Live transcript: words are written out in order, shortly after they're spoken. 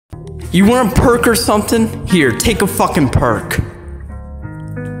You want a perk or something? Here, take a fucking perk.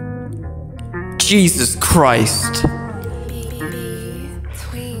 Jesus Christ.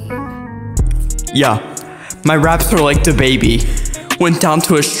 Yeah, my raps are like the baby. Went down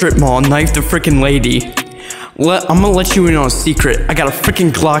to a strip mall, knifed a freaking lady. I'm gonna let you in on a secret. I got a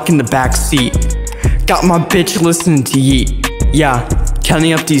freaking Glock in the back seat. Got my bitch listening to Yeet. Yeah,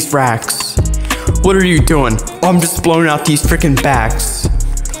 counting up these racks. What are you doing? Oh, I'm just blowing out these freaking backs.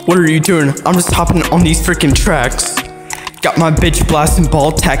 What are you doing? I'm just hopping on these freaking tracks. Got my bitch blasting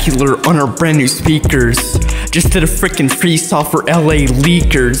ball-tacular on her brand new speakers. Just did a freaking freestyle for LA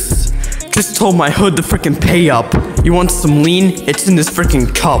leakers. Just told my hood to freaking pay up. You want some lean? It's in this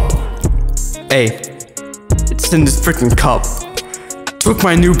freaking cup. Hey, it's in this freaking cup. Took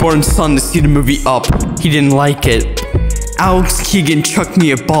my newborn son to see the movie Up. He didn't like it. Alex Keegan chucked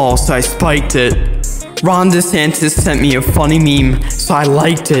me a ball, so I spiked it. Ron DeSantis sent me a funny meme, so I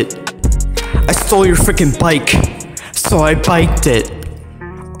liked it. I stole your freaking bike, so I biked it.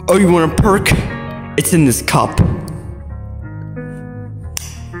 Oh, you want a perk? It's in this cup.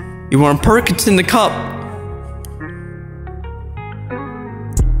 You want a perk? It's in the cup.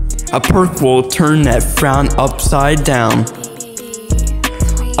 A perk will turn that frown upside down.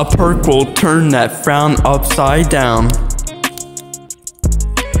 A perk will turn that frown upside down.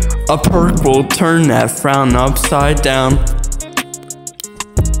 A perk will turn that frown upside down.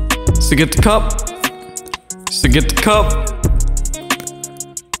 So get the cup. So get the cup.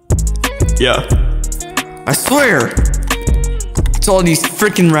 Yeah. I swear. It's all these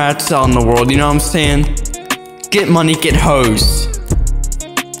freaking rats out in the world, you know what I'm saying? Get money, get hoes.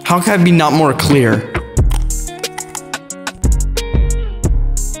 How can I be not more clear?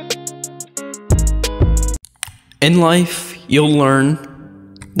 In life, you'll learn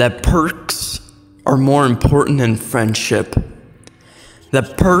that perks are more important than friendship.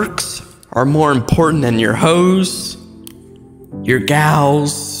 That perks are more important than your hoes, your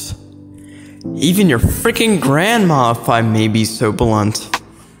gals, even your freaking grandma, if I may be so blunt.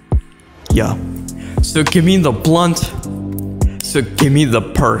 Yeah. So give me the blunt. So give me the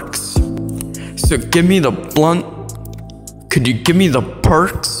perks. So give me the blunt. Could you give me the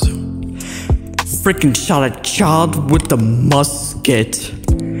perks? Freaking shot a child with the musket.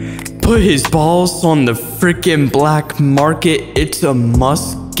 Put his balls on the freaking black market. It's a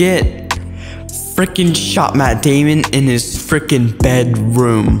musket. Freaking shot Matt Damon in his freaking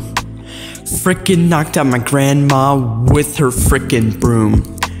bedroom. Freaking knocked out my grandma with her freaking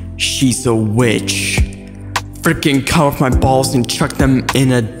broom. She's a witch. Freaking cut off my balls and chucked them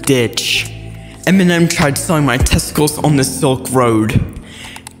in a ditch. Eminem tried selling my testicles on the Silk Road.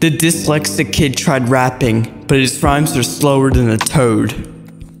 The dyslexic kid tried rapping, but his rhymes are slower than a toad.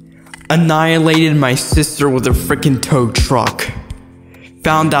 Annihilated my sister with a freaking tow truck.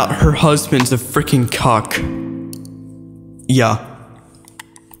 Found out her husband's a freaking cuck. Yeah.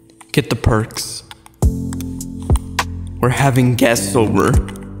 Get the perks. We're having guests over.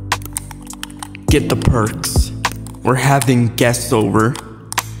 Get the perks. We're having guests over.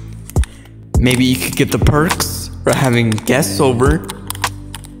 Maybe you could get the perks. We're having guests over.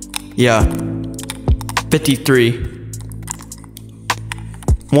 Yeah. 53.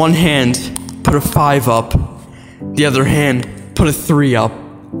 One hand, put a 5 up. The other hand, put a 3 up.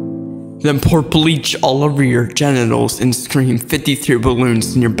 Then pour bleach all over your genitals and scream 53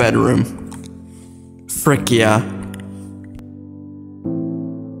 balloons in your bedroom. Frick yeah.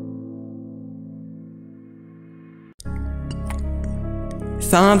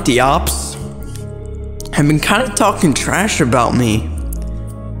 Found out the ops have been kind of talking trash about me.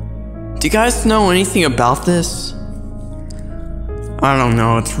 Do you guys know anything about this? I don't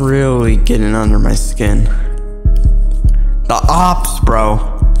know, it's really getting under my skin. The ops,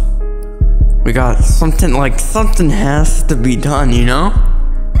 bro. We got something has to be done, you know?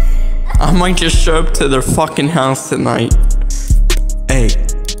 I might just show up to their fucking house tonight. Hey,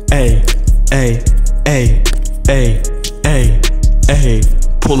 hey, hey, hey, hey, hey, hey.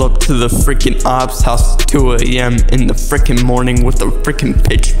 Pulled up to the freaking ops house at 2 AM in the freaking morning with a freaking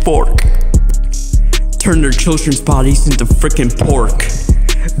pitchfork. Turned their children's bodies into freaking pork.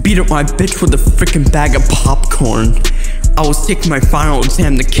 Beat up my bitch with a freaking bag of popcorn. I was taking my final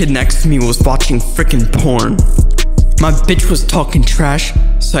exam, the kid next to me was watching freaking porn. My bitch was talking trash,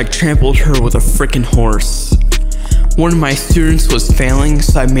 so I trampled her with a freaking horse. One of my students was failing,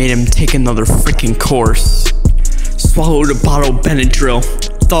 so I made him take another freaking course. Swallowed a bottle of Benadryl,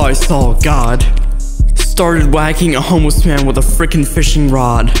 thought I saw God. Started whacking a homeless man with a freaking fishing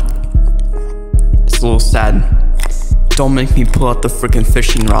rod. It's a little sad. Don't make me pull out the freaking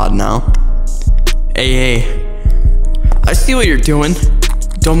fishing rod now. Hey, hey. I see what you're doing.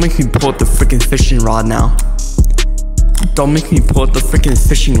 Don't make me pull out the freaking fishing rod now. Don't make me pull out the freaking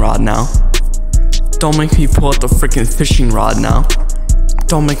fishing rod now. Don't make me pull out the freaking fishing rod now.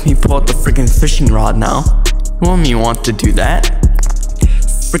 Don't make me pull out the freaking fishing rod now. You want me to want to do that?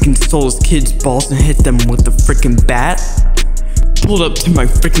 Freaking stole his kids' balls and hit them with the freaking bat. Pulled up to my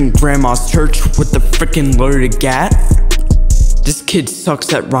freaking grandma's church with the freaking loaded gat. This kid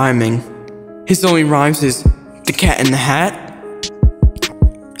sucks at rhyming. His only rhymes is the cat in the hat.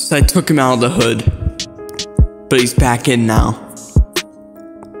 So I took him out of the hood, but he's back in now.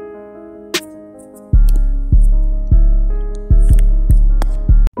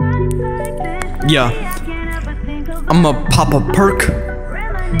 Yeah, I'm gonna pop a perk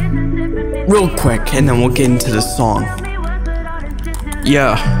real quick and then we'll get into the song.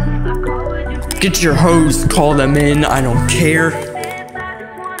 Yeah, get your hoes, call them in, I don't care.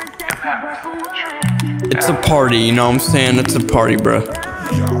 It's a party, you know what I'm saying? It's a party, bro.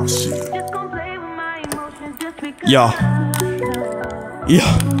 Yeah.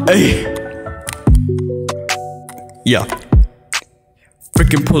 Yeah. Hey. Yeah.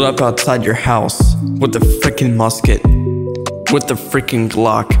 Freaking pulled up outside your house with the freaking musket. With the freaking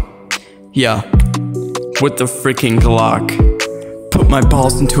Glock. Yeah. With the freaking Glock. Put my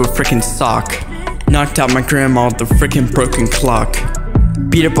balls into a freaking sock. Knocked out my grandma with the freaking broken clock.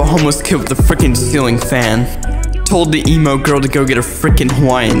 Beat up a homeless kid with the freaking ceiling fan. Told the emo girl to go get a freaking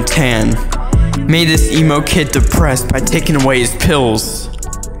Hawaiian tan. Made this emo kid depressed by taking away his pills.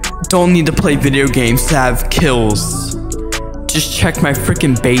 Don't need to play video games to have kills. Just check my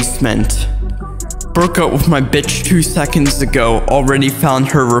freaking basement. Broke up with my bitch 2 seconds ago, already found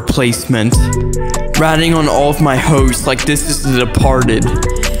her replacement. Ratting on all of my hoes like this is The Departed.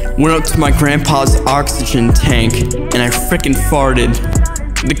 Went up to my grandpa's oxygen tank, and I freaking farted.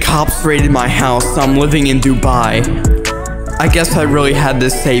 The cops raided my house, so I'm living in Dubai. I guess I really had to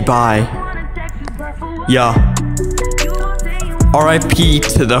say bye. Yeah. R.I.P.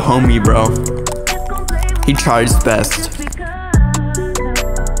 to the homie, bro. He tried his best.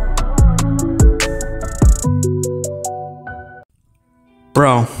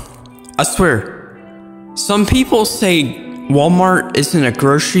 Bro, I swear, some people say Walmart isn't a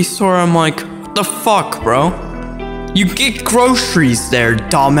grocery store. I'm like, what the fuck, bro? You get groceries there,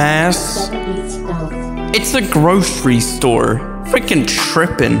 dumbass. It's a grocery store. Freaking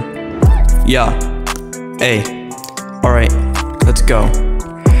trippin'. Yeah. Hey. Alright, let's go.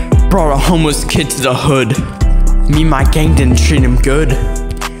 Brought a homeless kid to the hood. Me and my gang didn't treat him good.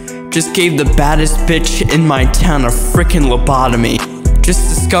 Just gave the baddest bitch in my town a freaking lobotomy.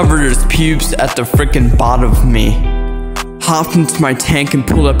 Just discovered his pubes at the freaking bottom of me. Hopped into my tank and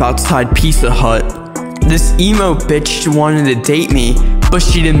pulled up outside Pizza Hut. This emo bitch wanted to date me, but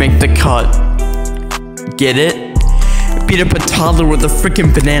she didn't make the cut. Get it? Beat up a toddler with a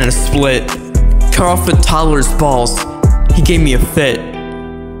freaking banana split. Cut off the toddler's balls. He gave me a fit.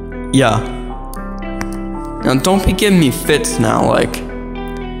 Yeah. Now don't be giving me fits now, like.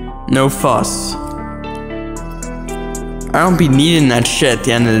 No fuss. I don't be needing that shit at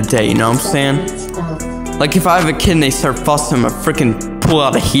the end of the day, you know what I'm saying? Like if I have a kid and they start fussing, I'm gonna freaking pull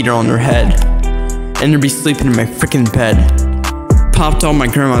out a heater on their head. And they'll be sleeping in my freaking bed. Popped all my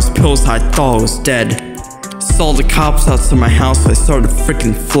grandma's pills, I thought I was dead. Saw the cops outside my house, I started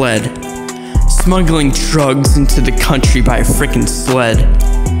freaking fled. Smuggling drugs into the country by a freaking sled.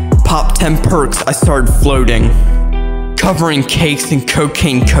 Popped 10 perks, I started floating. Covering cakes in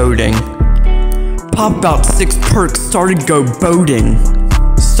cocaine coating. Popped about 6 perks, started go boating.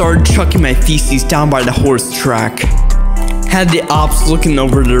 Started chucking my feces down by the horse track. Had the ops looking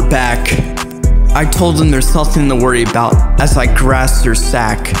over their back. I told them there's nothing to worry about as I grasped their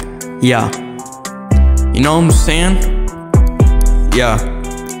sack. Yeah. You know what I'm saying? Yeah.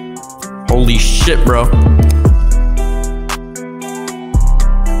 Holy shit, bro.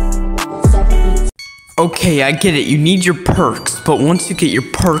 Okay, I get it. You need your perks, but once you get your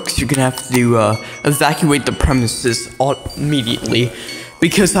perks, you're gonna have to evacuate the premises immediately.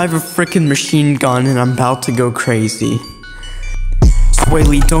 Because I have a freaking machine gun and I'm about to go crazy.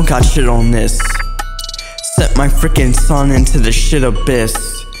 Swaley, don't got shit on this. Set my freaking son into the shit abyss.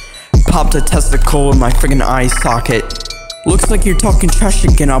 Popped a testicle in my freaking eye socket. Looks like you're talking trash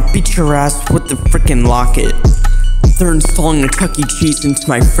again, I'll beat your ass with the freaking locket. They're installing a Chuck E. Cheese into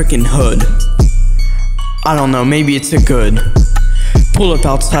my freaking hood. I don't know, maybe it's a good. Pulled up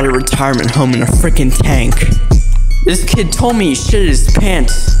outside a retirement home in a freaking tank. This kid told me he shit his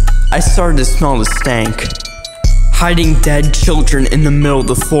pants. I started to smell the stank. Hiding dead children in the middle of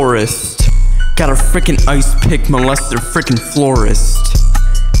the forest. Got a freaking ice pick, molested a freaking florist.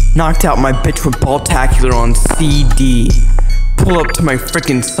 Knocked out my bitch with Balltacular on CD. Pull up to my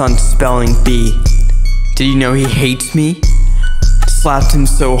freaking son spelling bee. Did you know he hates me? Slapped him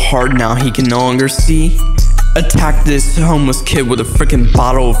so hard now he can no longer see. Attacked this homeless kid with a freaking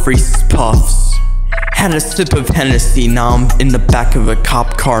bottle of Reese's Puffs. Had a sip of Hennessy, now I'm in the back of a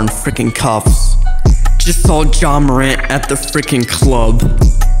cop car in freaking cuffs. Just saw John Morant at the freaking club.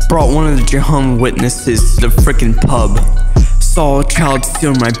 Brought one of the Jehovah's Witnesses to the freaking pub. Saw a child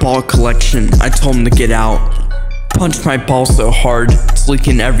steal my ball collection, I told him to get out. Punched my ball so hard, it's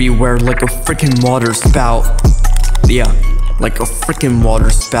leaking everywhere like a freaking water spout. Yeah, like a freaking water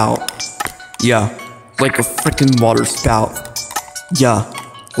spout. Yeah, like a freaking water spout. Yeah,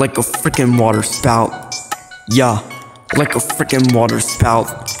 like a freaking water spout. Yeah, like a freaking water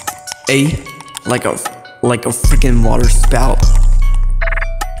spout. Like a freaking water spout.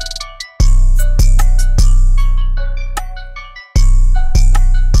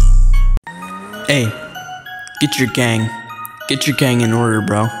 Hey, get your gang in order,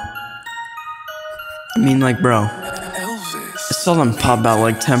 bro. I mean, like, bro, I saw them pop out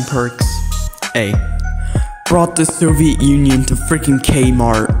like 10 perks. Hey, brought the Soviet Union to freaking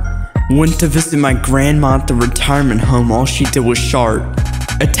Kmart. Went to visit my grandma at the retirement home, all she did was shart.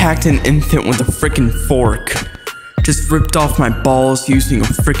 Attacked an infant with a freaking fork. Just ripped off my balls using a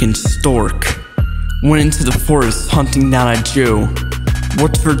freaking stork. Went into the forest hunting down a Jew.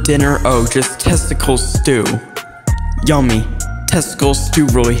 What's for dinner? Oh, just testicle stew. Yummy, testicle stew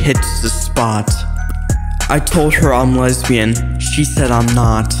really hits the spot. I told her I'm lesbian, she said I'm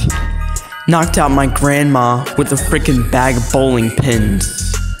not. Knocked out my grandma with a freaking bag of bowling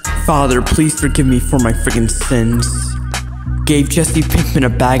pins. Father, please forgive me for my freaking sins. Gave Jesse Pinkman a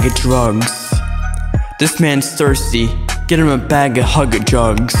bag of drugs. This man's thirsty, get him a bag of Hugga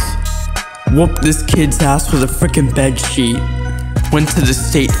Jugs. Whooped this kid's ass with a freaking bed sheet. Went to the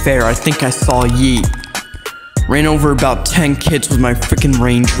state fair, I think I saw Yeet. Ran over about 10 kids with my freaking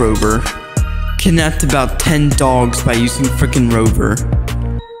Range Rover. Kidnapped about 10 dogs by using freaking Rover.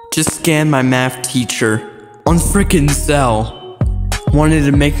 Just scammed my math teacher on freaking Zelle. Wanted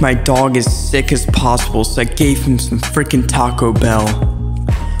to make my dog as sick as possible, so I gave him some freaking Taco Bell.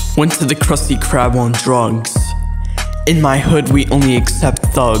 Went to the Krusty Krab on drugs. In my hood we only accept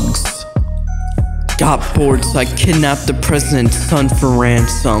thugs. Got bored, so I kidnapped the president's son for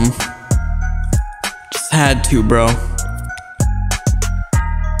ransom. Just had to, bro.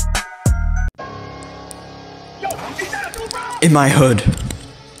 In my hood,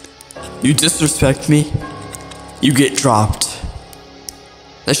 you disrespect me, you get dropped.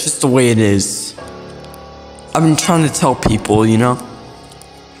 That's just the way it is. I've been trying to tell people, you know?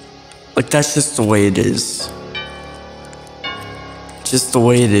 Like, that's just the way it is. Just the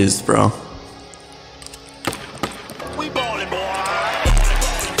way it is, bro.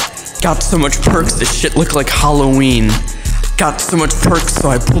 Got so much perks, this shit looked like Halloween. Got so much perks, so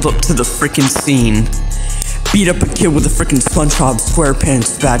I pulled up to the freaking scene. Beat up a kid with a freaking SpongeBob SquarePants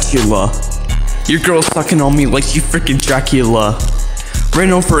spatula. Your girl sucking on me like she freaking Dracula.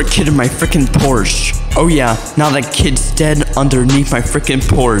 Ran over a kid in my freaking Porsche. Oh yeah, now that kid's dead underneath my freaking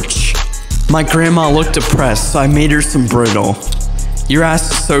porch. My grandma looked depressed, so I made her some brittle. Your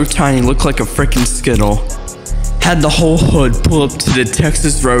ass is so tiny, look like a freaking Skittle. Had the whole hood pull up to the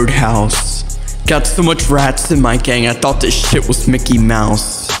Texas Roadhouse. Got so much rats in my gang, I thought this shit was Mickey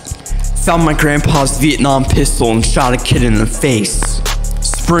Mouse. Found my grandpa's Vietnam pistol and shot a kid in the face.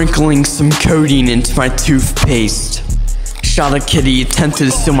 Sprinkling some codeine into my toothpaste. Shot a kid, he attempted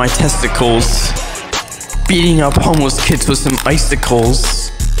to steal my testicles. Beating up homeless kids with some icicles.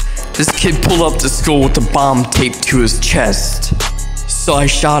 This kid pulled up to school with a bomb taped to his chest. So I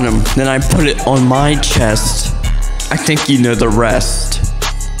shot him, then I put it on my chest. I think you know the rest.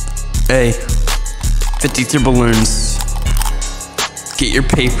 Hey, 53 balloons. Get your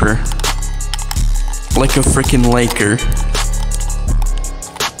paper. Like a freaking Laker.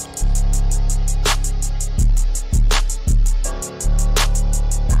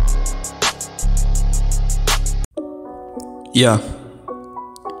 Yeah.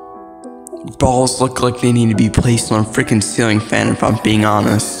 Balls look like they need to be placed on a freaking ceiling fan if I'm being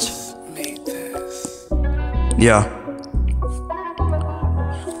honest. Yeah.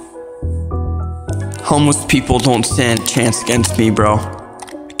 Homeless people don't stand a chance against me, bro.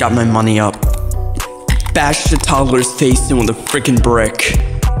 Got my money up. Bashed a toddler's face in with a freaking brick.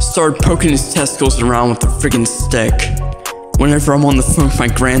 Started poking his testicles around with a freaking stick. Whenever I'm on the phone with my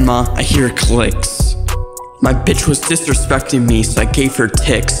grandma, I hear clicks. My bitch was disrespecting me, so I gave her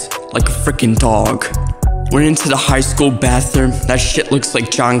ticks, like a freaking dog. Went into the high school bathroom, that shit looks like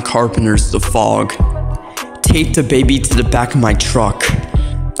John Carpenter's The Fog. Taped a baby to the back of my truck.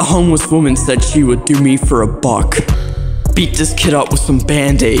 A homeless woman said she would do me for $1. Beat this kid up with some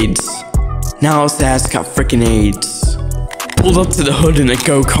band-aids. Now his ass got frickin' AIDS. Pulled up to the hood in a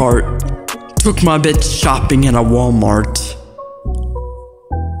go-kart. Took my bitch shopping at a Walmart.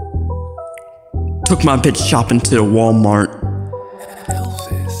 Took my bitch shopping to the Walmart.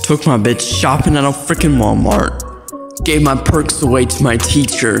 Took my bitch shopping at a frickin' Walmart. Gave my perks away to my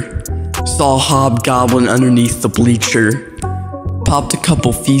teacher. Saw a hobgoblin underneath the bleacher. Popped a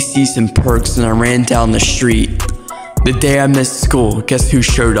couple feces and perks and I ran down the street. The day I missed school, guess who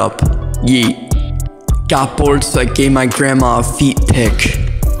showed up? Yeet. Got bored so I gave my grandma a feet pic.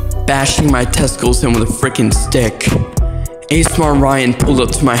 Bashing my testicles in with a frickin' stick. A-Smart Ryan pulled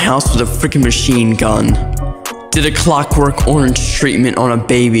up to my house with a frickin' machine gun. Did a clockwork orange treatment on a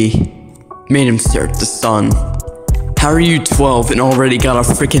baby. Made him stare at the sun. How are you 12 and already got a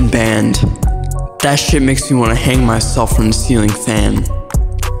frickin' band? That shit makes me wanna hang myself from the ceiling fan.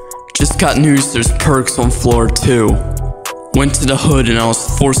 Just got news there's perks on floor 2. Went to the hood and I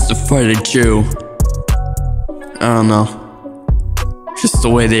was forced to fight a Jew. I don't know. Just the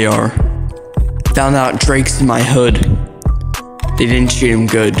way they are. Found out Drake's in my hood. They didn't treat him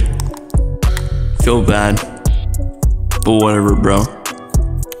good. Feel bad. But whatever, bro.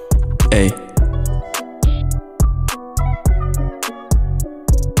 Hey.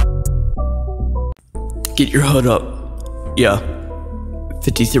 Get your hood up. Yeah.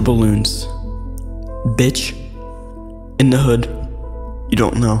 53 balloons. Bitch. In the hood. You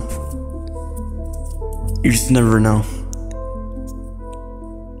don't know. You just never know.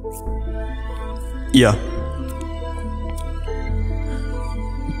 Yeah.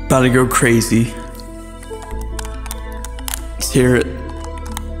 About to go crazy. Let's hear it.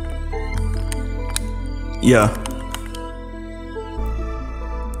 Yeah.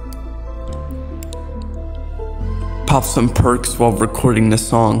 Pop some perks while recording the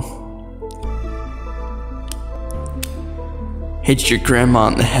song. Hit your grandma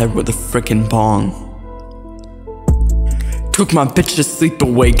in the head with a frickin' bong. Took my bitch to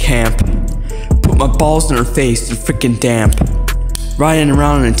sleepaway camp. Put my balls in her face and frickin' damp. Riding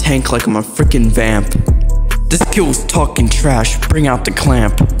around in a tank like I'm a frickin' vamp. This kid was talking trash, bring out the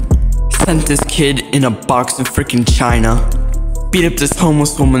clamp. Sent this kid in a box of frickin' China. Beat up this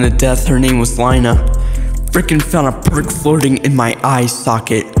homeless woman to death, her name was Lina. Frickin' found a perk floating in my eye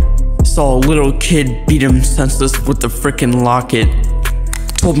socket. Saw a little kid beat him senseless with the frickin' locket.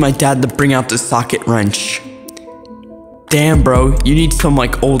 Told my dad to bring out the socket wrench. Damn bro, you need some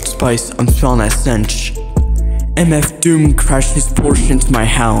like Old Spice, I'm smelling that stench. MF Doom crashed his Porsche into my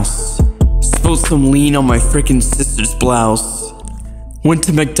house. Spilled some lean on my frickin' sister's blouse. Went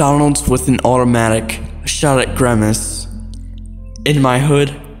to McDonald's with an automatic, shot at Grimace. In my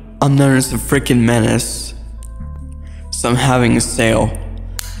hood, I'm known as a frickin' menace. So I'm having a sale.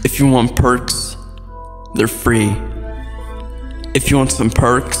 If you want perks, they're free. If you want some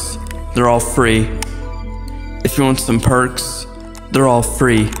perks, they're all free. If you want some perks, they're all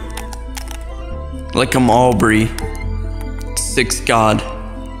free. Like I'm Aubrey, 6 God,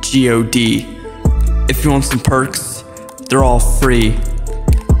 G-O-D. If you want some perks, they're all free.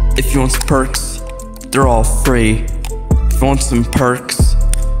 If you want some perks, they're all free. If you want some perks,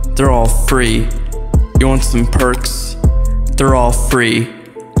 they're all free. You want some perks, they're all free.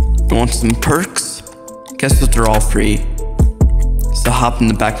 You want some perks? Guess what, they're all free. So hop in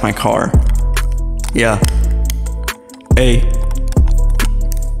the back of my car. Yeah. Hey.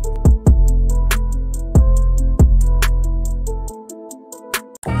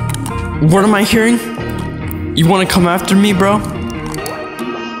 What am I hearing? You wanna come after me, bro?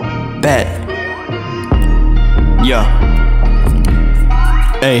 Bet. Yeah.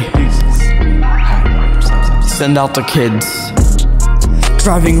 Hey. Send out the kids.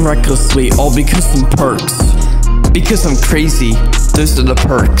 Driving recklessly, all because some perks. Because I'm crazy, those are the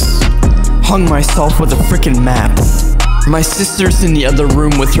perks. Hung myself with a frickin' map. My sister's in the other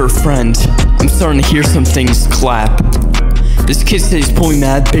room with her friend. I'm starting to hear some things clap. This kid said he's pulling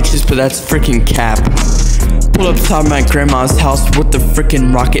mad bitches, but that's frickin' cap. Pulled up beside my grandma's house with the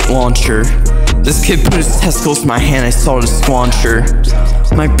frickin' rocket launcher. This kid put his testicles in my hand, I saw it squancher.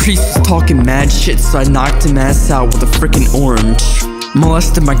 My priest was talking mad shit, so I knocked him ass out with a frickin' orange.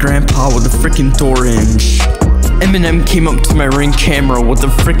 Molested my grandpa with a frickin' door hinge. Eminem came up to my Ring camera with a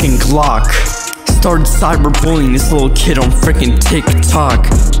frickin' Glock. Started cyberbullying this little kid on frickin' TikTok.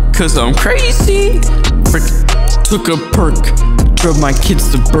 Cause I'm crazy. Took a perk, drove my kids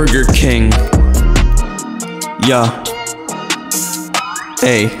to Burger King. Yeah.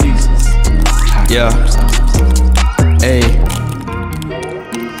 Hey. Yeah. Hey.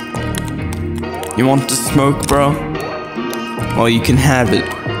 You want the smoke, bro? Well, you can have it.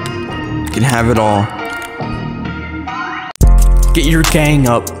 You can have it all. Get your gang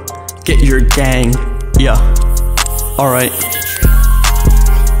up. Get your gang. Yeah. Alright.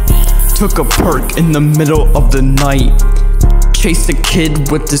 Took a perk in the middle of the night. Chased a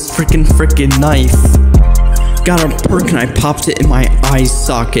kid with this frickin' knife. Got a perk and I popped it in my eye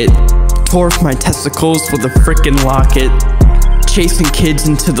socket. Tore off my testicles with a frickin' locket. Chasing kids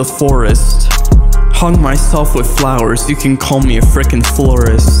into the forest. Hung myself with flowers, you can call me a frickin'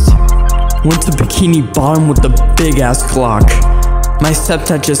 florist. Went to Bikini Bottom with the big ass Glock. My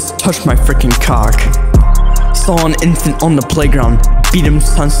stepdad just touched my frickin' cock. Saw an infant on the playground, beat him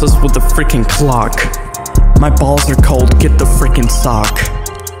senseless with a frickin' clock. My balls are cold, get the frickin' sock.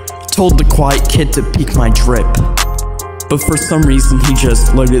 Told the quiet kid to peek my drip, but for some reason he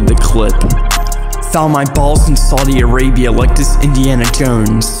just loaded the clip. Found my balls in Saudi Arabia like this Indiana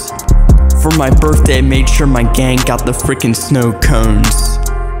Jones. For my birthday I made sure my gang got the frickin' snow cones.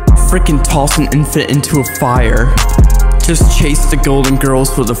 Frickin' toss an infant into a fire. Just chase the golden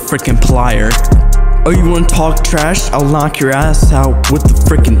girls with a frickin' plier. Oh, you wanna talk trash? I'll knock your ass out with the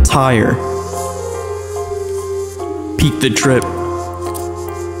frickin' tire. Peek the drip.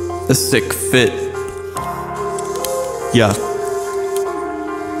 A sick fit. Yeah.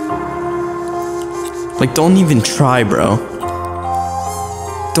 Like, don't even try, bro.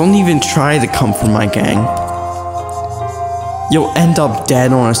 Don't even try to come for my gang. You'll end up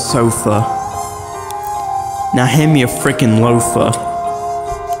dead on a sofa. Now hand me a frickin' loafer.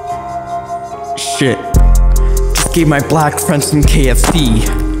 Shit. Just gave my black friend some KFC.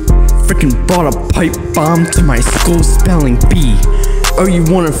 Frickin' brought a pipe bomb to my school spelling bee. Oh, you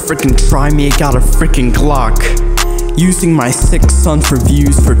wanna frickin' try me? I got a frickin' Glock. Using my sick son for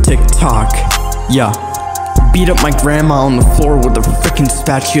views for TikTok. Yeah. Beat up my grandma on the floor with a frickin'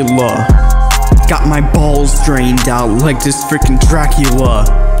 spatula. Got my balls drained out like this frickin' Dracula.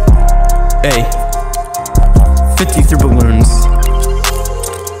 Hey. 53 balloons.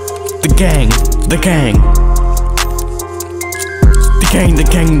 The gang. The gang. The gang, the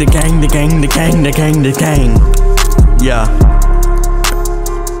gang, the gang, the gang, the gang, the gang, the gang. Yeah.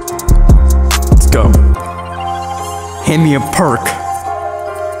 Let's go. Hand me a perk.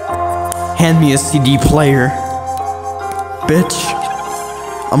 Hand me a CD player. Bitch.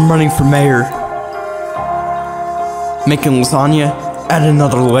 I'm running for mayor. Making lasagna, add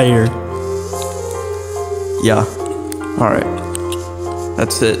another layer. Yeah. Alright.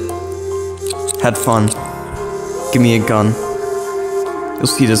 That's it. Had fun. Give me a gun. You'll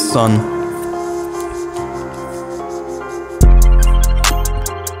see the sun.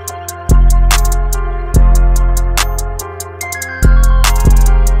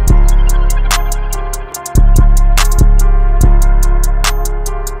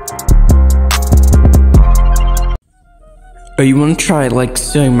 Oh, you wanna try, like,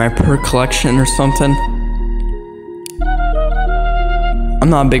 stealing my perk collection or something? I'm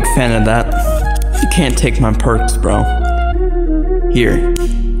not a big fan of that. You can't take my perks, bro. Here.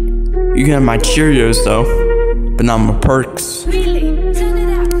 You can have my Cheerios, though, but not my perks.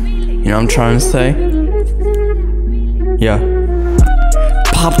 You know what I'm trying to say? Yeah.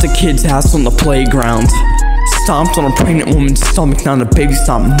 Popped a kid's ass on the playground. Stomped on a pregnant woman's stomach, now the baby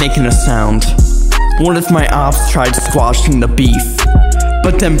stopped making a sound. What if my ops tried squashing the beef?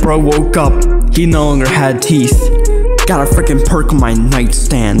 But then bro woke up, he no longer had teeth. Got a frickin' perk on my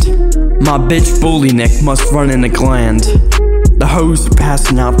nightstand. My bitch bully Nick must run in the gland. The hoes are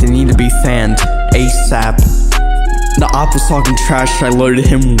passing out, they need to be fanned ASAP. The op was talking trash, I loaded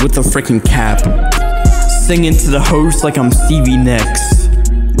him with a frickin' cap. Singing to the host like I'm Stevie Nicks.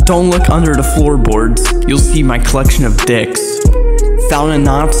 Don't look under the floorboards, you'll see my collection of dicks. Found a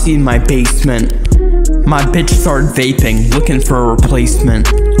Nazi in my basement. My bitch started vaping, looking for a replacement.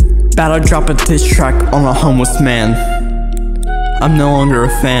 About to drop a diss track on a homeless man. I'm no longer a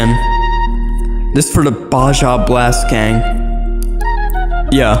fan. This for the Baja Blast gang.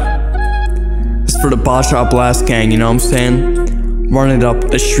 Yeah. This for the Baja Blast gang, you know what I'm saying? Run it up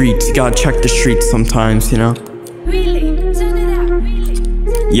the streets, you gotta check the streets sometimes, you know?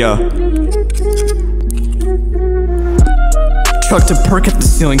 Yeah. Chucked a perk at the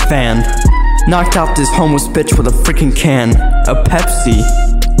ceiling fan. Knocked out this homeless bitch with a freaking can. A Pepsi.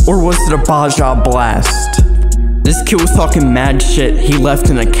 Or was it a Baja Blast? This kid was talking mad shit, he left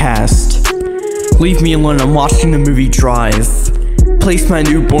in a cast. Leave me alone, I'm watching the movie Drive. Placed my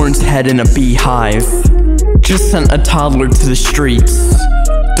newborn's head in a beehive. Just sent a toddler to the streets.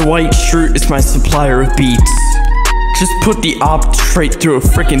 The white shirt is my supplier of beats. Just put the op straight through a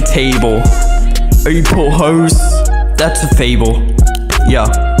freaking table. Or you pull hose? That's a fable. Yeah.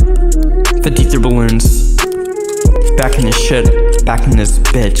 53 balloons. Back in this shit. Back in this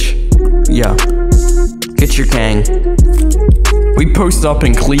bitch. Yeah. Get your gang. We posted up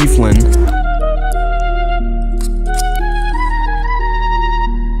in Cleveland.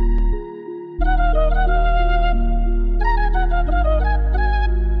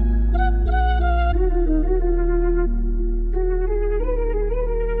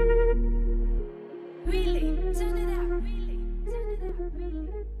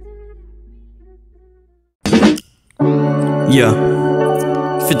 Yeah,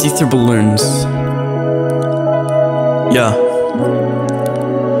 53 balloons. Yeah,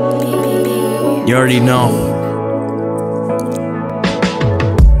 you already know.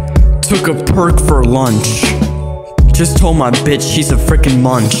 Took a perk for lunch. Just told my bitch she's a frickin'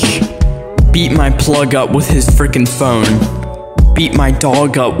 munch. Beat my plug up with his frickin' phone. Beat my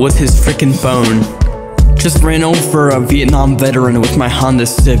dog up with his frickin' bone. Just ran over a Vietnam veteran with my Honda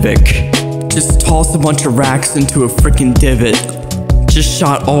Civic. Just tossed a bunch of racks into a frickin' divot. Just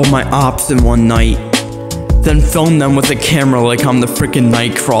shot all my ops in one night. Then filmed them with a camera like I'm the frickin'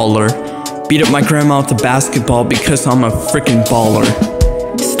 Nightcrawler. Beat up my grandma with a basketball because I'm a frickin' baller.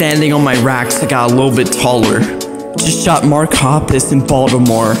 Standing on my racks I got a little bit taller. Just shot Mark Hoppus in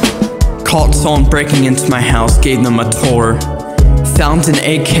Baltimore. Caught someone breaking into my house, gave them a tour. Found an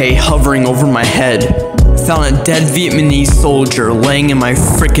AK hovering over my head. Found a dead Vietnamese soldier laying in my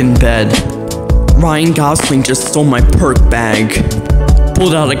frickin' bed. Ryan Gosling just stole my perk bag.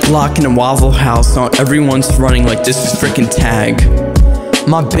 Pulled out a Glock in a Waffle House. Now everyone's running like this is frickin' tag.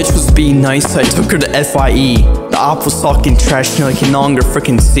 My bitch was being nice, so I took her to FIE. The op was talking trash till I can no longer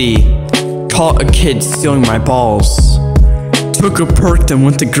frickin' see. Caught a kid stealing my balls. Took a perk, then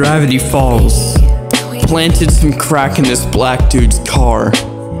went to Gravity Falls. Planted some crack in this black dude's car.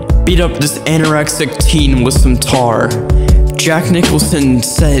 Beat up this anorexic teen with some tar. Jack Nicholson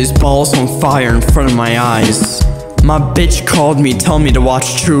set his balls on fire in front of my eyes. My bitch called me, telling me to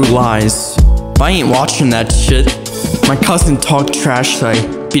watch True Lies. But I ain't watching that shit. My cousin talked trash, so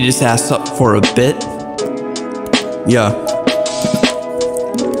I beat his ass up for a bit. Yeah.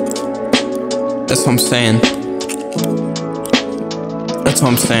 That's what I'm saying. That's what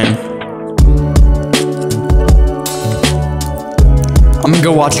I'm saying. I'm gonna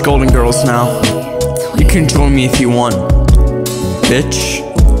go watch Golden Girls now. You can join me if you want, bitch.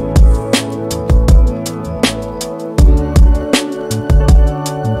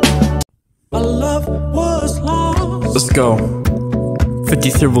 Let's go.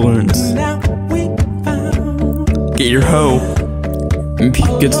 53 balloons. Get your hoe. And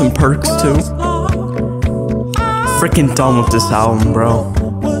get some perks too. Freaking done with this album, bro.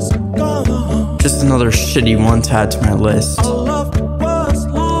 Just another shitty one to add to my list.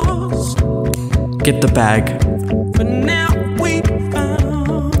 Get the bag.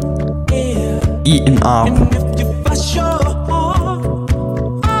 Eat an op.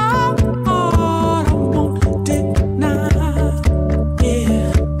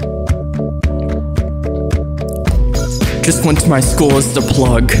 Just went to my school as the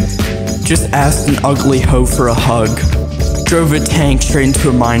plug. Just asked an ugly hoe for a hug. Drove a tank straight into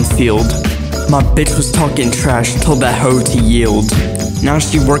a minefield. My bitch was talking trash, told that hoe to yield. Now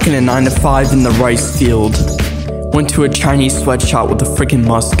she working a 9 to 5 in the rice field. Went to a Chinese sweatshop with a freaking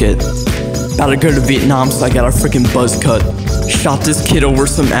musket. About to go to Vietnam, so I got a freaking buzz cut. Shot this kid over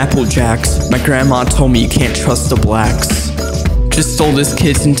some Apple Jacks. My grandma told me you can't trust the blacks. Just stole this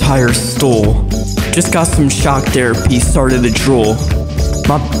kid's entire stool. Just got some shock therapy, started to drool.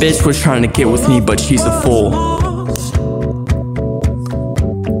 My bitch was trying to get with me, but she's a fool.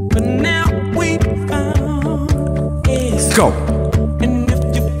 Let's go.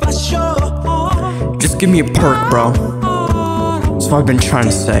 Just give me a perk, bro. That's what I've been trying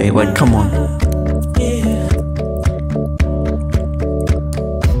to say, like, come on.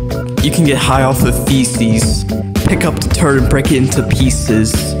 You can get high off of feces. Pick up the turd and break it into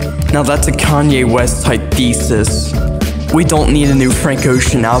pieces. Now that's a Kanye West type thesis. We don't need a new Frank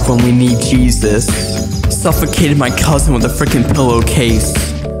Ocean album, we need Jesus. Suffocated my cousin with a freaking pillowcase.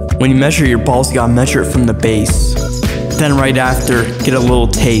 When you measure your balls, you gotta measure it from the base. Then right after, get a little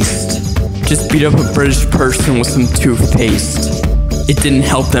taste. Just beat up a British person with some toothpaste. It didn't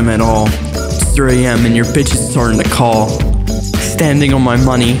help them at all. It's 3 AM and your bitch is starting to call. Standing on my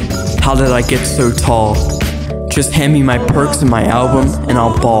money, how did I get so tall? Just hand me my perks and my album and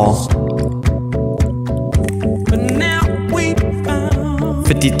I'll ball.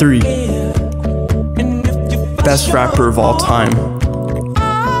 53. Best rapper of all time.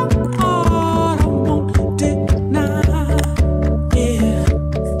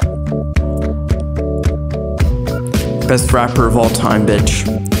 Best rapper of all time, bitch.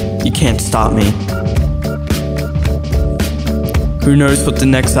 You can't stop me. Who knows what the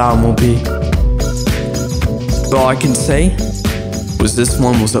next album will be? But all I can say was this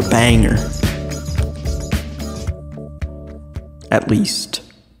one was a banger. At least.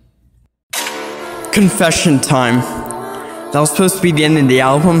 Confession time. That was supposed to be the end of the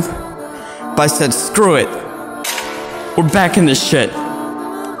album, but I said screw it. We're back in this shit. Like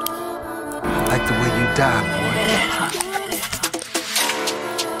the way you die, boy.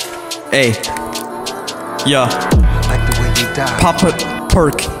 Hey. Yeah. Like the way you die. Pop a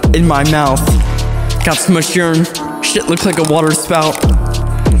perk in my mouth. Got so much urine, shit looked like a water spout.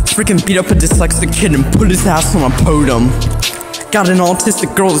 Freaking beat up a dyslexic kid and put his ass on a podium. Got an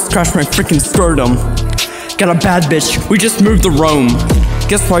autistic girl that scratched my freaking scrotum. Got a bad bitch, we just moved to Rome.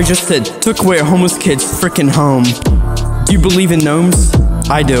 Guess what I just did? Took away a homeless kid's freaking home. Do you believe in gnomes?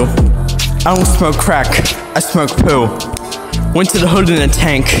 I do. I don't smoke crack, I smoke poo. Went to the hood in a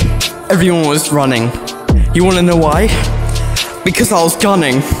tank, everyone was running. You wanna know why? Because I was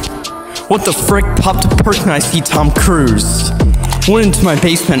gunning. What the frick, popped a perk and I see Tom Cruise. Went into my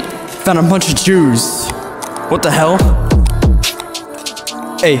basement, found a bunch of Jews. What the hell?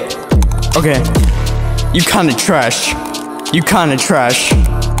 Hey, okay. You kinda trash. You kinda trash.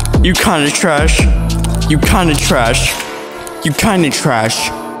 You kinda trash. You kinda trash. You kinda trash.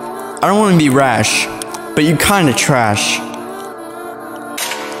 I don't wanna be rash, but you kinda trash.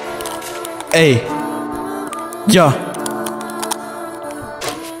 Hey. Yeah.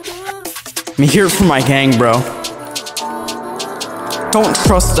 I'm here for my gang, bro. Don't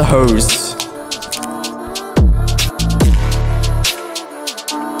trust the hose.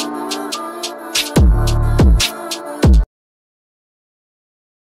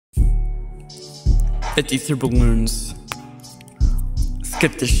 $53BALLOONS.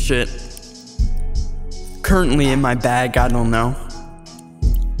 Skip this shit. Currently in my bag, I don't know.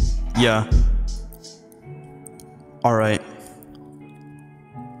 Yeah. Alright.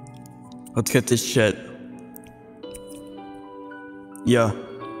 Let's get this shit. Yeah.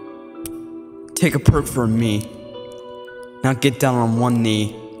 Take a perk from me. Now get down on one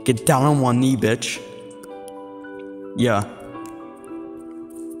knee. Get down on one knee, bitch. Yeah.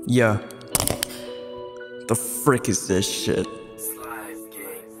 Yeah. The frick is this shit?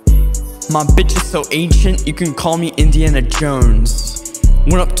 My bitch is so ancient, you can call me Indiana Jones.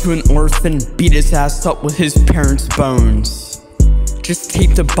 Went up to an orphan, beat his ass up with his parents' bones. Just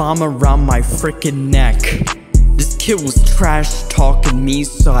taped a bomb around my frickin' neck. This kid was trash talking me,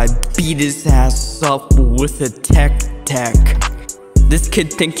 so I beat his ass up with a tech. This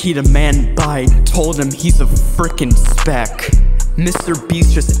kid think he the man, but I told him he's a frickin' speck. Mr.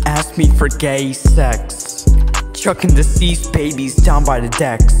 Beast just asked me for gay sex, chucking deceased babies down by the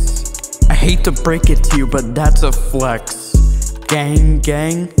decks. I hate to break it to you, but that's a flex. Gang.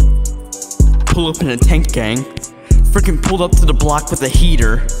 Pull up in a tank gang. Frickin' pulled up to the block with a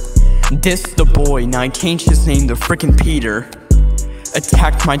heater. Dissed the boy, now I changed his name to frickin' Peter.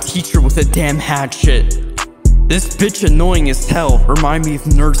 Attacked my teacher with a damn hatchet. This bitch annoying as hell, remind me of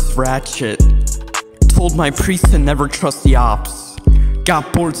Nurse Ratchet. Told my priest to never trust the ops.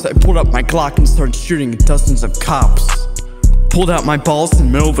 Got bored, so I pulled up my Glock and started shooting dozens of cops. Pulled out my balls in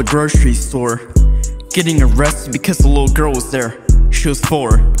the middle of a grocery store. Getting arrested because the little girl was there. She was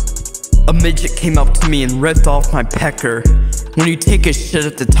 4. A midget came up to me and ripped off my pecker. When you take a shit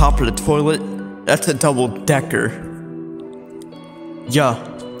at the top of the toilet, that's a double-decker. Yeah.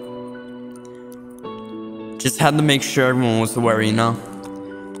 Just had to make sure everyone was aware, you know?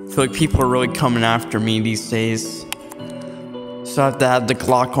 I feel like people are really coming after me these days. So I have to have the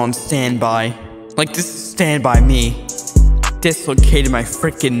Glock on standby. Like this is Stand By Me. Dislocated my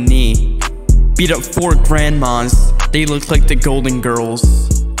frickin' knee. Beat up 4 grandmas, they look like the Golden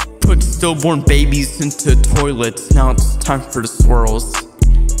Girls. Put stillborn babies into toilets, now it's time for the swirls.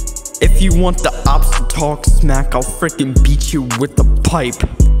 If you want the ops to talk smack, I'll frickin' beat you with the pipe.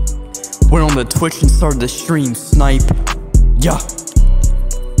 Went on the Twitch and started the stream snipe. Yeah.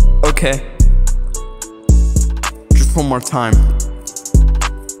 Okay. Just one more time.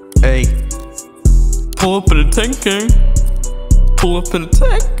 Hey. Pull up in a tank gang. Pull up in a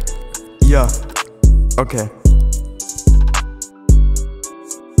tank. Yeah. Okay.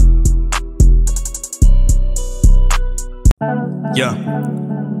 Yeah.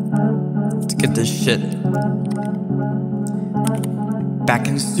 Let's get this shit. Back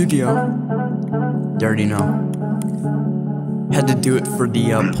in the studio. You already know. Had to do it for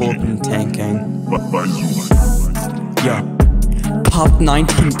the pull up in the tank gang. Yeah. Popped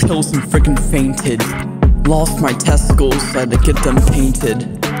 19 pills and freaking fainted. Lost my testicles, had to get them painted.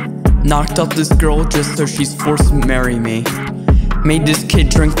 Knocked up this girl just so she's forced to marry me. Made this kid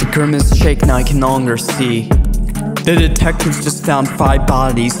drink the Grimace shake, now I can no longer see. The detectives just found 5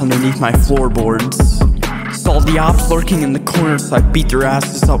 bodies underneath my floorboards. Saw the ops lurking in the corner, so I beat their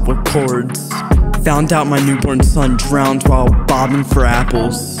asses up with cords. Found out my newborn son drowned while bobbing for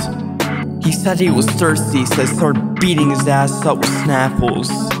apples. He said he was thirsty, so I started beating his ass up with Snapples.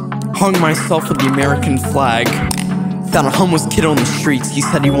 Hung myself with the American flag. Found a homeless kid on the streets, he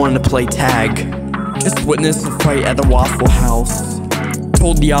said he wanted to play tag. Just witnessed a fight at a Waffle House.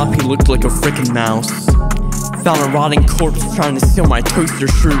 Told the op he looked like a frickin' mouse. Found a rotting corpse trying to steal my toaster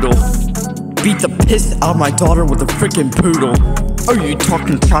strudel. Beat the piss out of my daughter with a frickin' poodle. Oh, you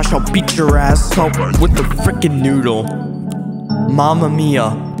talking trash, I'll beat your ass up with the frickin' noodle. Mamma mia,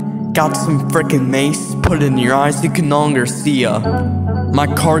 got some frickin' mace, put it in your eyes, you can no longer see ya. My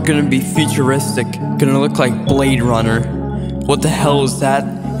car gonna be futuristic, gonna look like Blade Runner. What the hell is that?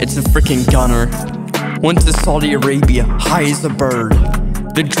 It's a frickin' gunner. Went to Saudi Arabia, high as a bird.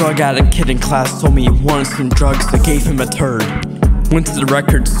 The drug addict kid in class told me he wanted some drugs, so gave him a turd. Went to the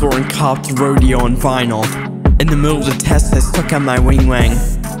record store and copped rodeo and vinyl. In the middle of the test, I stuck out my wing wang.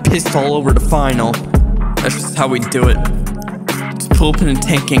 Pissed all over the final. That's just how we do it. Just pull up in a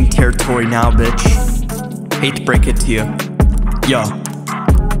tank gang territory now, bitch. Hate to break it to you. Yeah.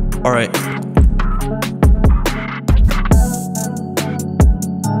 Alright.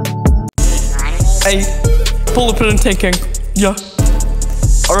 Hey, pull up in a tank gang. Yeah.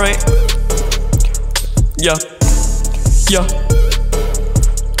 Alright. Yeah. Yeah.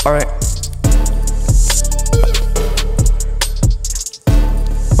 Alright.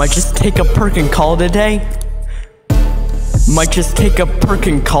 Might just take a perk and call it a day. Might just take a perk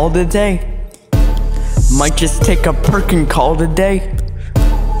and call it a day. Might just take a perk and call it a day.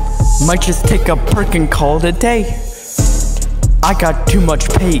 Might just take a perk and call it a day. I got too much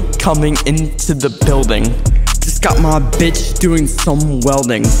pay coming into the building. Just got my bitch doing some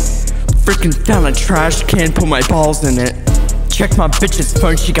welding. Freaking found a trash can, put my balls in it. Check my bitch's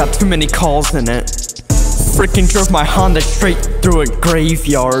phone, she got too many calls in it. Freaking drove my Honda straight through a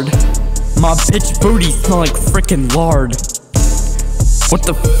graveyard. My bitch booty smell like freaking lard. What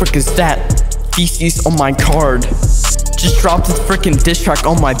the frick is that? Feces on my card. Just dropped his freaking diss track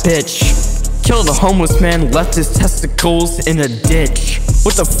on my bitch. Killed a homeless man, left his testicles in a ditch.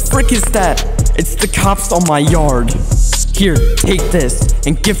 What the frick is that? It's the cops on my yard. Here, take this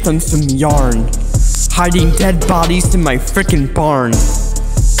and give them some yarn. Hiding dead bodies in my frickin' barn.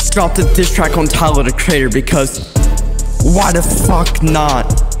 Dropped a diss track on Tyler the Creator because why the fuck not?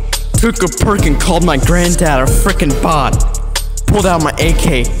 Took a perk and called my granddad a frickin' bot. Pulled out my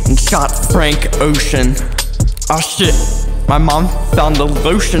AK and shot Frank Ocean. Oh shit, my mom found the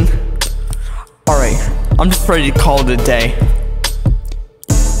lotion. Alright, I'm just ready to call it a day.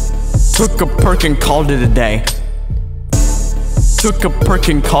 Took a perk and called it a day. Took a perk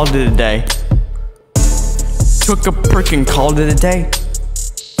and called it a day. Took a perk and called it a day.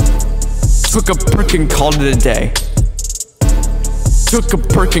 Took a perk and called it a day. Took a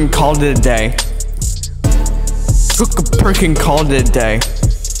perk and called it a day. Took a perk and called it a day.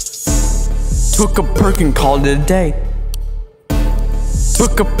 Took a perk and called it a day.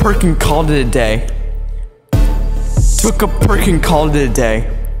 Took a perk and called it a day. Took a perk and called it a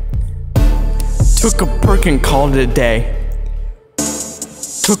day. Took a perk and called it a day.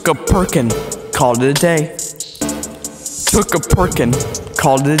 Took a perk and called it a day. Took a perk and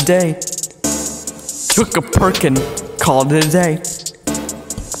called it a day. Took a perk and called it a day.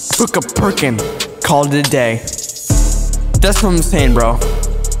 Took a perk and called it a day. That's what I'm saying, bro.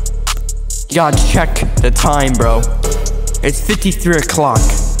 You gotta check the time, bro. It's 53 o'clock.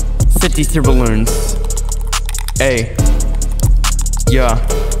 53 balloons. Hey. Yeah.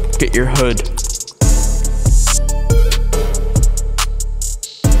 Get your hood.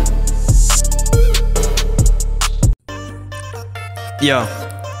 Yeah.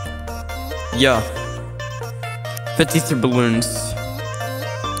 Yeah. 53 balloons.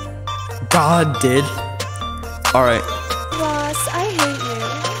 God did. Alright. Ross, I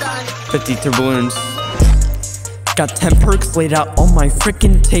hate you. 53 balloons. Got 10 perks laid out on my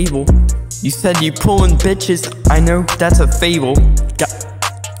frickin' table. You said you pullin' bitches, I know that's a fable.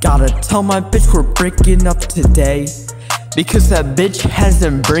 Gotta tell my bitch we're breaking up today, because that bitch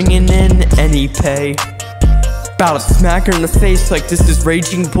hasn't bringing in any pay. About to smack her in the face like this is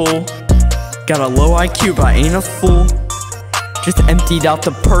Raging Bull. Got a low IQ but I ain't a fool. Just emptied out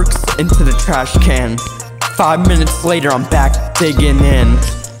the perks into the trash can. 5 minutes later I'm back digging in.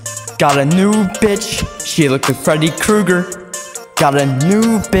 Got a new bitch, she looked like Freddy Krueger. Got a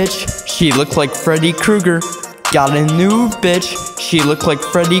new bitch, she looked like Freddy Krueger. Got a new bitch, she looked like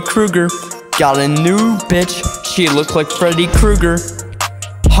Freddy Krueger. Got a new bitch, she looked like Freddy Krueger.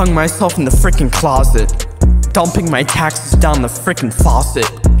 Hung myself in the frickin' closet, dumping my taxes down the frickin' faucet.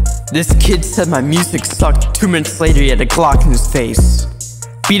 This kid said my music sucked. 2 minutes later he had a Glock in his face.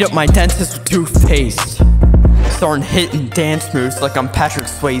 Beat up my dentist with toothpaste. Starting hitting dance moves like I'm Patrick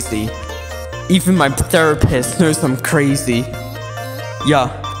Swayze. Even my therapist knows I'm crazy.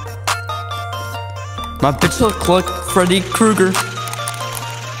 Yeah. My bitch look like Freddy Krueger.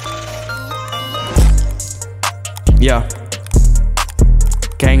 Yeah.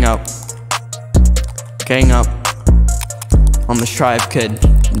 Gang up. Gang up. I'm the Strive kid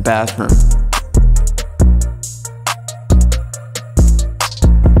in the bathroom.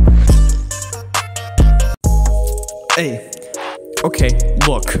 Hey. Okay,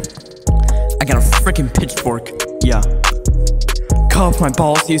 look. I got a freaking pitchfork. Yeah. Cut off my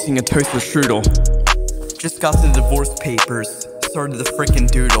balls using a toaster strudel. Just got the divorce papers. Started the freaking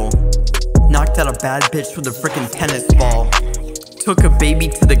doodle. Knocked out a bad bitch with a freaking tennis ball. Took a baby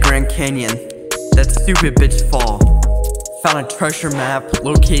to the Grand Canyon. That stupid bitch fall. Found a treasure map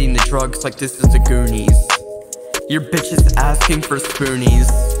locating the drugs like this is the Goonies. Your bitch is asking for spoonies.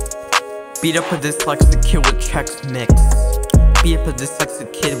 Beat up a dyslexic kid with Chex Mix. Beat up a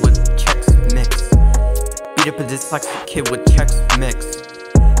dyslexic kid with Chex Mix. Beat up a dyslexic kid with Chex Mix.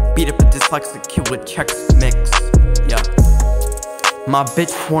 Beat up a dyslexic kid with Chex Mix. Yeah. My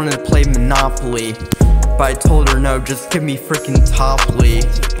bitch wanted to play Monopoly, but I told her no, just give me freaking Topley.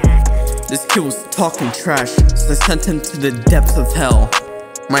 This kid was talking trash, so I sent him to the depths of hell.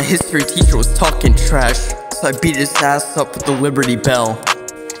 My history teacher was talking trash, so I beat his ass up with the Liberty Bell.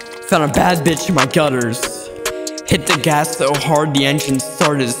 Found a bad bitch in my gutters. Hit the gas so hard the engine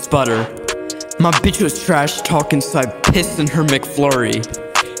started to sputter. My bitch was trash talking, so I pissed in her McFlurry.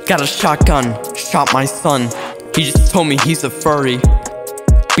 Got a shotgun, shot my son. He just told me he's a furry.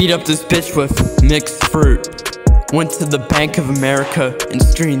 Beat up this bitch with mixed fruit. Went to the Bank of America and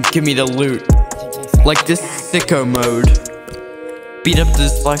screamed, give me the loot. Like this sicko mode. Beat up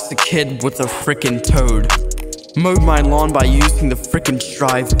this dyslexic kid with a frickin' toad. Mowed my lawn by using the frickin'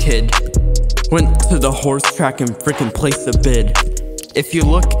 Strive kid. Went to the horse track and frickin' placed a bid. If you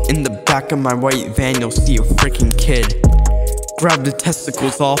look in the back of my white van, you'll see a frickin' kid. Grabbed the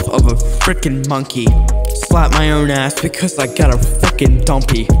testicles off of a frickin' monkey. Slapped my own ass because I got a frickin'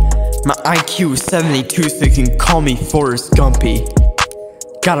 dumpy. My IQ is 72, so you can call me Forrest Gumpy.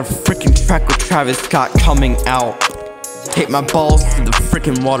 Got a frickin' track with Travis Scott coming out. Take my balls to the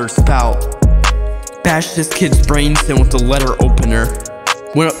frickin' water spout. Bashed this kid's brains in with a letter opener.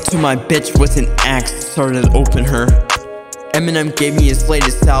 Went up to my bitch with an axe, started to open her. Eminem gave me his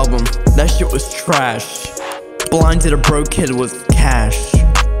latest album, that shit was trash. Blinded a broke kid with cash.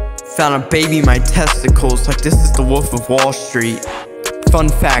 Found a baby in my testicles like this is the Wolf of Wall Street. Fun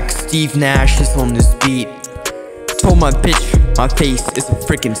fact, Steve Nash is on this beat. Told my bitch my face is a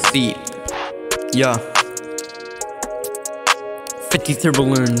freaking seat. Yeah. 53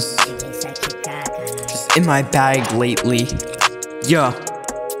 balloons. Just in my bag lately. Yeah.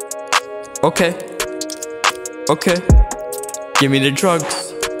 Okay. Okay. Give me the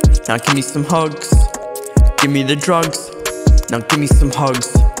drugs. Now give me some hugs. Give me the drugs. Now give me some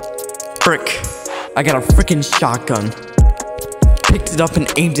hugs. Frick. I got a frickin' shotgun. Picked it up and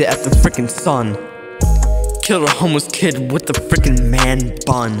aimed it at the frickin' sun. Killed a homeless kid with the frickin' man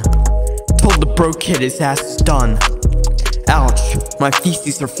bun. Told the broke kid his ass is done. Ouch, my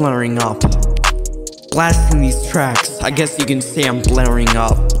feces are flaring up. Blasting these tracks, I guess you can say I'm blaring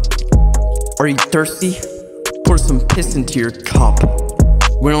up. Are you thirsty? Pour some piss into your cup.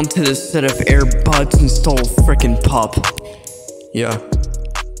 Went onto the set of earbuds and stole a frickin' pup. Yeah.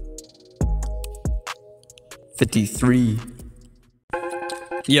 53.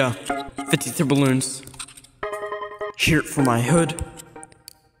 Yeah, 53 balloons. Hear it from my hood.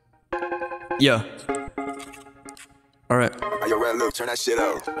 Yeah. Alright. Yo, Red Luke, turn that shit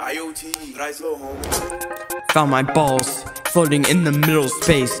up. IoT, nice little home. Found my balls floating in the middle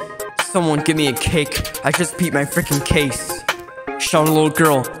space. Someone give me a cake. I just beat my freaking case. Shot a little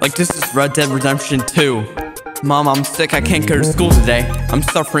girl like this is Red Dead Redemption 2. Mom, I'm sick, I can't go to school today. I'm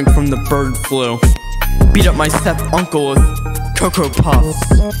suffering from the bird flu. Beat up my step-uncle with Cocoa Puffs.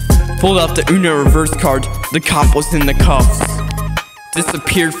 Pulled out the Uno reverse card, the cop was in the cuffs.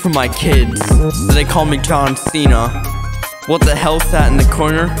 Disappeared from my kids, so they call me John Cena. What the hell's that in the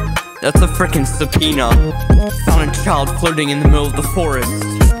corner? That's a frickin' subpoena. Found a child floating in the middle of the forest.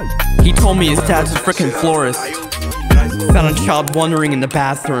 He told me his dad's a frickin' florist. Found a child wandering in the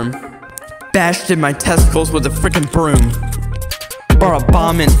bathroom. Bashed in my testicles with a frickin' broom. Brought a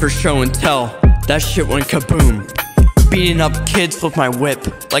bomb in for show and tell. That shit went kaboom. Beating up kids with my whip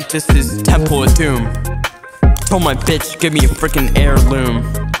like this is Temple of Doom. Told my bitch give me a frickin' heirloom.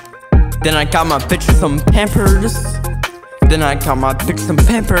 Then I got my bitch some Pampers. Then I got my bitch some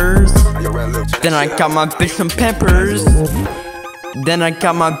Pampers. Then I got my bitch some Pampers. Then I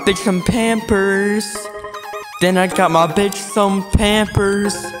got my bitch some Pampers. Then I got my bitch some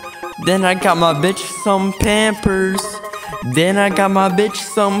Pampers. Then I got my bitch some Pampers. Then I got my bitch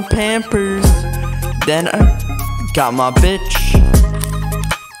some Pampers. Then I got my bitch.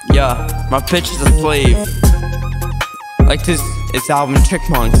 Yeah, my bitch is a slave. Like this, it's Alvin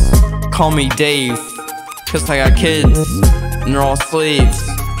Chickmunks. Call me Dave. Cause I got kids, and they're all slaves.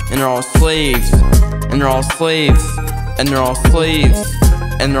 And they're all slaves. And they're all slaves. And they're all slaves.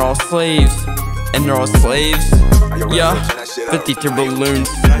 And they're all slaves. And they're all slaves. Yeah, 53 balloons.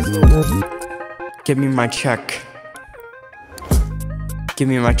 Give me my check. Give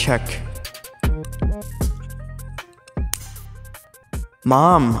me my check.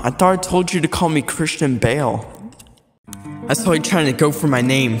 Mom, I thought I told you to call me Christian Bale. I saw you trying to go for my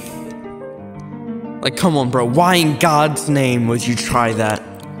name. Like, come on, bro. Why in God's name would you try that?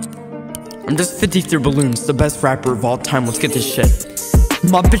 I'm just 53 Balloons, the best rapper of all time. Let's get this shit.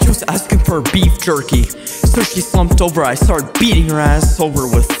 My bitch was asking for beef jerky, so she slumped over. I started beating her ass over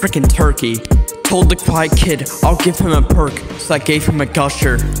with frickin' turkey. Told the quiet kid I'll give him a perk, so I gave him a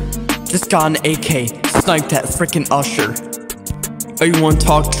gusher. Just got an AK, sniped that frickin' usher. Oh, you wanna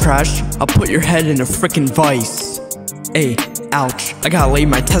talk trash? I'll put your head in a frickin' vice. Ayy, ouch, I gotta lay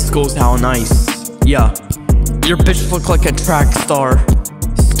my testicles out on ice. Yeah, your bitch look like a track star.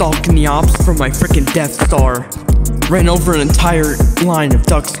 Stalking the ops from my frickin' Death Star. Ran over an entire line of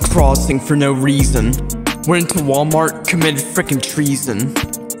ducks crossing for no reason. Went into Walmart, committed frickin' treason.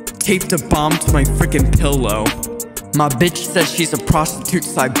 Taped a bomb to my frickin' pillow. My bitch said she's a prostitute,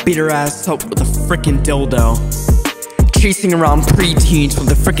 so I beat her ass up with a frickin' dildo. Chasing around preteens with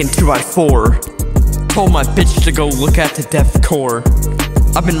a frickin' 2x4. Told my bitch to go look at the deathcore.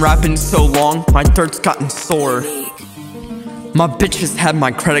 I've been rapping so long, my throat's gotten sore. My bitch has had my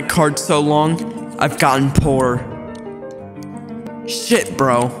credit card so long, I've gotten poor. Shit,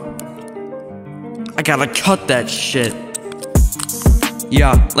 bro. I gotta cut that shit.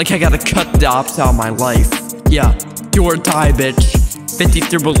 Yeah, like I gotta cut the ops out of my life. Yeah, do or die, bitch.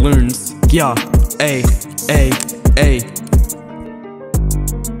 53 balloons. Yeah, ayy, ayy, ayy.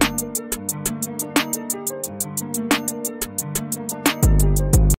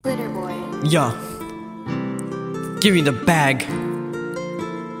 Yeah. Give me the bag.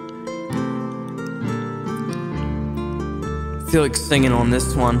 Feel like singing on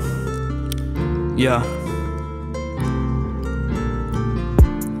this one. Yeah.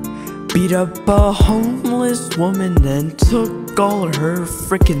 Beat up a homeless woman and took all her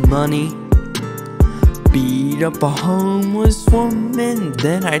frickin' money. Beat up a homeless woman,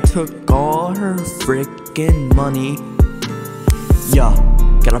 then I took all her frickin' money. Yeah,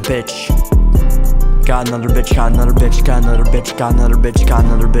 got a bitch. Got another bitch, got another bitch, got another bitch, got another bitch, got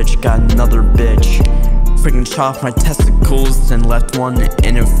another bitch, got another bitch. Frickin' shot off my testicles and left one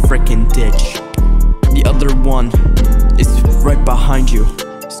in a frickin' ditch. The other one is right behind you.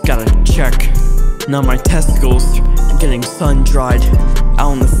 Just gotta check. Now my testicles are getting sun-dried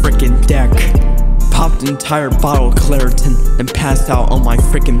out on the frickin' deck. Popped an entire bottle of Claritin and passed out on my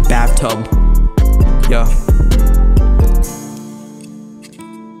frickin' bathtub. Yeah.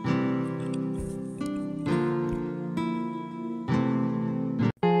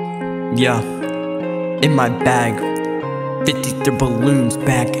 Yeah, in my bag, 53 balloons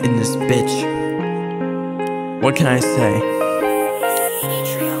back in this bitch. What can I say?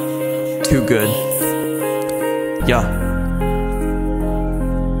 Too good. Yeah.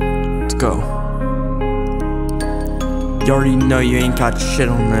 Let's go. You already know you ain't got shit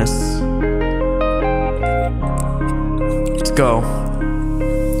on this. Let's go.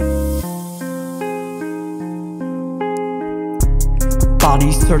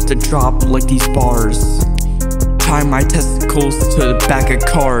 Bodies start to drop like these bars. Tie my testicles to the back of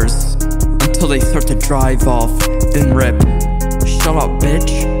cars until they start to drive off, then rip. Shut up,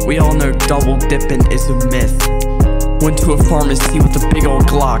 bitch. We all know double dipping is a myth. Went to a pharmacy with a big old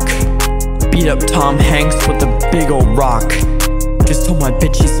Glock. Beat up Tom Hanks with a big old rock. Just told my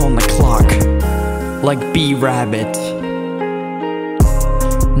bitch he's on the clock. Like B-Rabbit.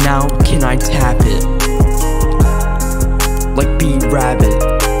 Now can I tap it? Like B-Rabbit.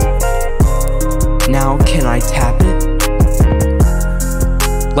 Now can I tap it?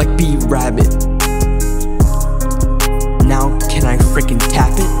 Like B-Rabbit. Now can I frickin'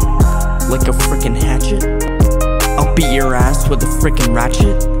 tap it? Like a frickin' hatchet? I'll beat your ass with a frickin'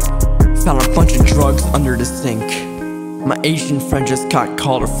 ratchet. Found a bunch of drugs under the sink. My Asian friend just got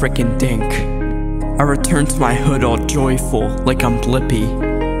called a frickin' dink. I returned to my hood all joyful, like I'm Blippy.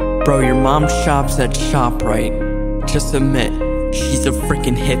 Bro, your mom shops at ShopRite. Just admit, she's a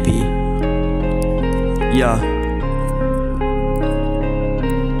freaking hippie. Yeah.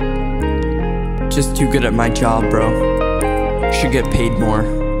 Just too good at my job, bro. Should get paid more.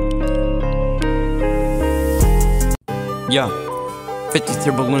 Yeah.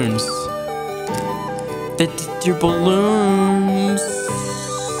 53 balloons. 53 balloons.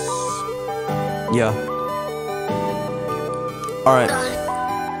 Yeah. Alright.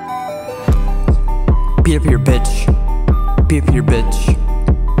 Beat up your bitch. Beat up your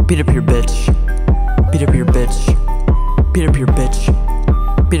bitch. Beat up your bitch. Beat up your bitch. Beat up your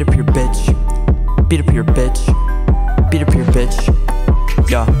bitch. Beat up your bitch. Beat up your bitch. Beat up your bitch.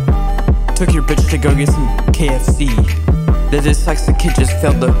 Yeah. Took your bitch to go get some KFC. The dyslexic kid just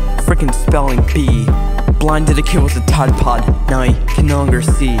failed the freaking spelling bee. Blinded a kid with a Tide Pod. Now he can no longer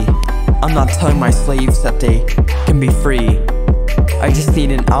see. I'm not telling my slaves that they can be free. I just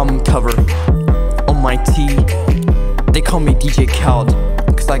need an album cover on my tee. They call me DJ Khaled,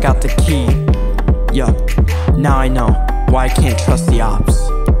 cause I got the key. Yeah, now I know why I can't trust the ops.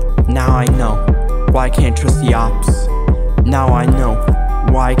 Now I know why I can't trust the ops. Now I know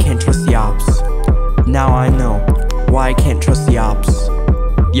why I can't trust the ops. Now I know why I can't trust the ops.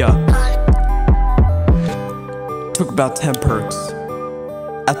 Yeah. Took about 10 perks.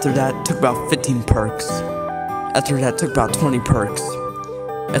 After that, took about 15 perks. After that, took about 20 perks.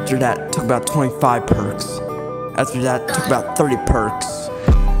 After that, took about 25 perks. After that, took about 30 perks.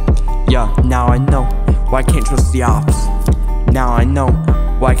 Yeah, now I know why I can't trust the ops. Now I know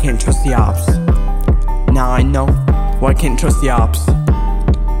why I can't trust the ops. Now I know why I can't trust the ops.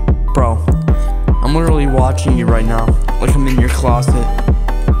 Bro, I'm literally watching you right now, like I'm in your closet.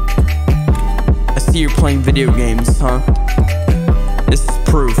 I see you're playing video games, huh? This is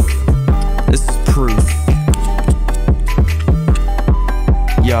proof. This is proof.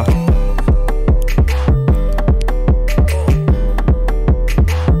 Yeah.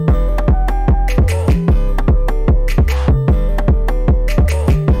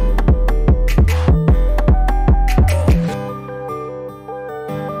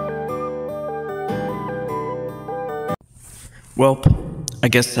 Well, I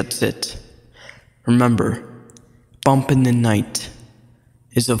guess that's it. Remember, Bump in the Night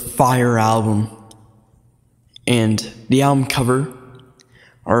is a fire album, and the album cover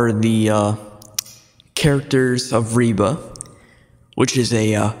are the characters of Reba, which is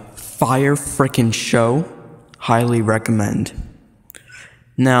a fire frickin' show. Highly recommend.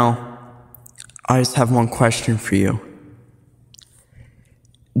 Now, I just have one question for you.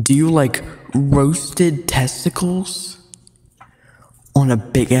 Do you like roasted testicles on a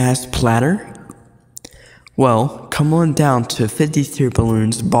big ass platter? Well, come on down to 53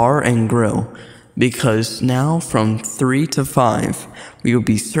 Balloons Bar and Grill, because now from 3 to 5, we will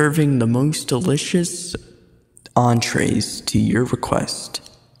be serving the most delicious entrees to your request.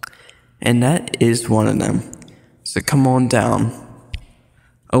 And that is one of them. So come on down.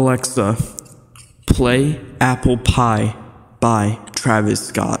 Alexa, play Apple Pie by Travis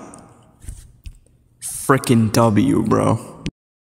Scott. Frickin' W, bro.